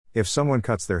If someone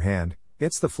cuts their hand,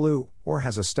 gets the flu, or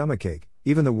has a stomachache,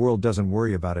 even the world doesn't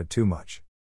worry about it too much.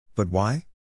 But why?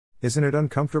 Isn't it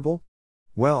uncomfortable?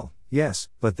 Well, yes,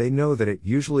 but they know that it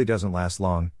usually doesn't last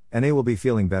long, and they will be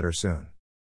feeling better soon.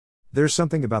 There's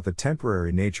something about the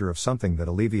temporary nature of something that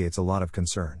alleviates a lot of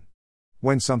concern.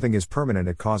 When something is permanent,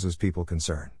 it causes people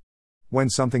concern. When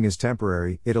something is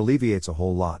temporary, it alleviates a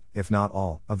whole lot, if not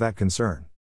all, of that concern.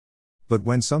 But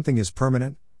when something is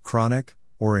permanent, chronic,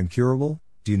 or incurable,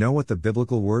 do you know what the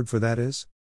biblical word for that is?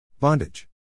 Bondage.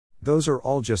 Those are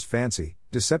all just fancy,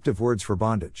 deceptive words for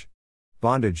bondage.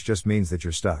 Bondage just means that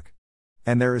you're stuck.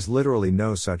 And there is literally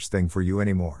no such thing for you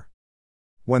anymore.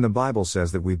 When the Bible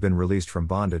says that we've been released from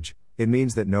bondage, it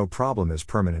means that no problem is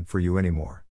permanent for you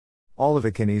anymore. All of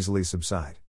it can easily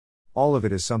subside. All of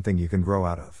it is something you can grow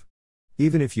out of.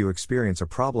 Even if you experience a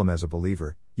problem as a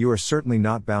believer, you are certainly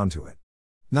not bound to it.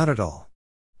 Not at all.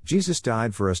 Jesus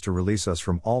died for us to release us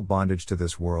from all bondage to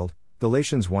this world,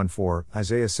 Galatians 1:4,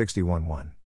 Isaiah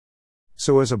 61:1.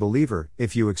 So as a believer,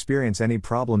 if you experience any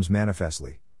problems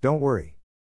manifestly, don't worry.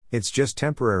 It's just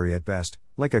temporary at best,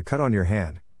 like a cut on your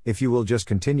hand, if you will just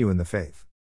continue in the faith.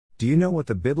 Do you know what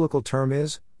the biblical term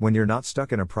is, when you're not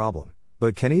stuck in a problem,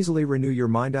 but can easily renew your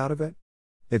mind out of it?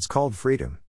 It's called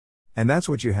freedom. And that's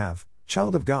what you have,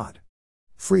 child of God.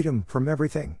 Freedom from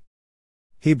everything.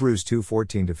 Hebrews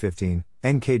 2:14-15,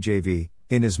 NKJV,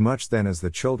 Inasmuch then as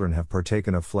the children have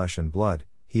partaken of flesh and blood,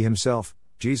 he himself,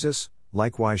 Jesus,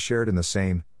 likewise shared in the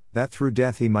same, that through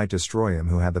death he might destroy him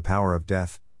who had the power of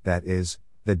death, that is,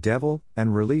 the devil,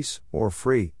 and release, or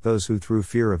free, those who through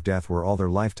fear of death were all their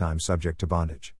lifetime subject to bondage.